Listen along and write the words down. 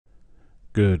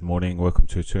Good morning, welcome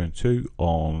to 2 and 2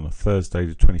 on Thursday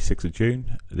the 26th of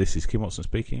June. This is Kim Watson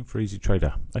speaking for Easy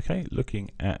Trader. Okay,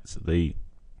 looking at the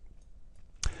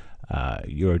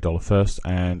euro dollar first,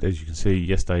 and as you can see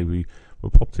yesterday we were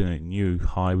popped in a new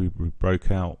high. We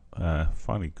broke out,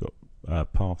 finally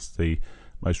got past the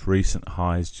most recent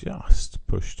highs, just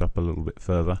pushed up a little bit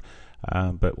further,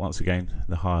 but once again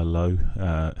the higher low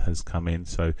has come in,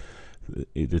 so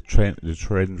the trend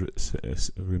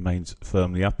remains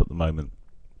firmly up at the moment.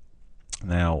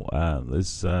 Now,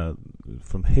 there's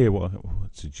from here, what I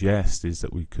would suggest is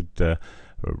that we could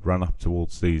run up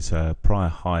towards these prior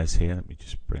highs here. Let me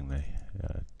just bring the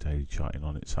daily chart in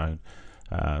on its own.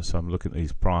 So I'm looking at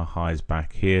these prior highs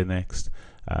back here next,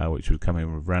 which would come in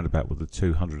around about with the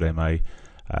 200 MA.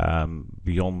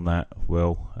 Beyond that,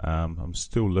 well, I'm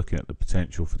still looking at the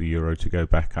potential for the euro to go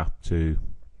back up to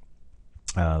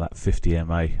that 50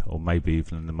 MA, or maybe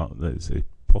even in the month. There's a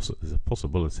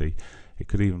possibility it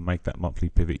could even make that monthly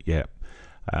pivot yet.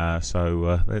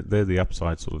 So they're the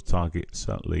upside sort of target.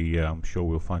 Certainly, I'm sure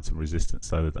we'll find some resistance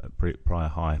though at that prior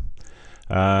high.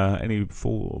 Any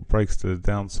full breaks to the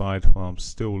downside, well, I'm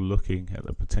still looking at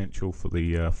the potential for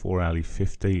the 4 hourly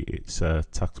 50. It's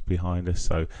tucked behind us,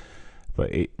 so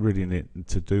but it really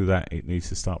to do that, it needs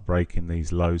to start breaking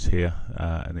these lows here,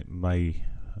 and it may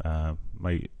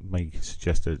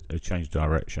suggest a change of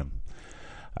direction.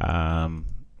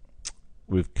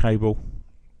 With cable,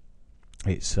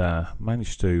 it's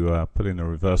managed to put in a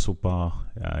reversal bar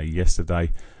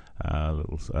yesterday, a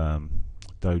little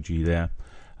doji there.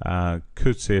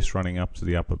 Could see us running up to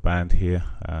the upper band here,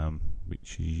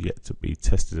 which is yet to be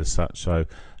tested as such, so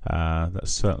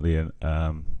that's certainly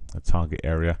a target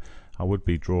area. I would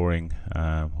be drawing,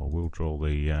 or will draw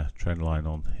the trend line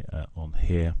on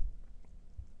here,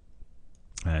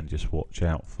 and just watch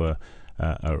out for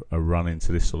a run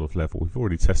into this sort of level. We've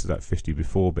already tested that 50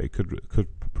 before, but it could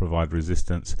provide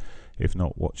resistance if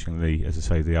not watching the, as I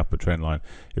say, the upper trend line.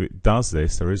 If it does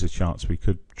this, there is a chance we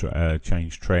could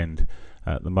change trend.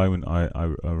 At the moment, I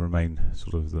remain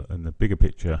sort of in the bigger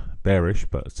picture bearish,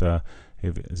 but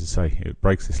if, as I say, it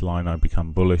breaks this line, I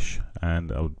become bullish,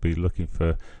 and I would be looking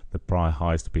for the prior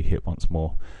highs to be hit once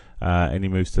more. Any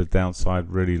moves to the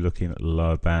downside, really looking at the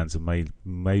lower bands, and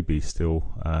maybe still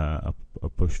a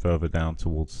push further down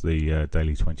towards the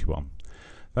daily 21.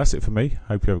 That's it for me.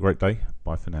 Hope you have a great day.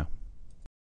 Bye for now.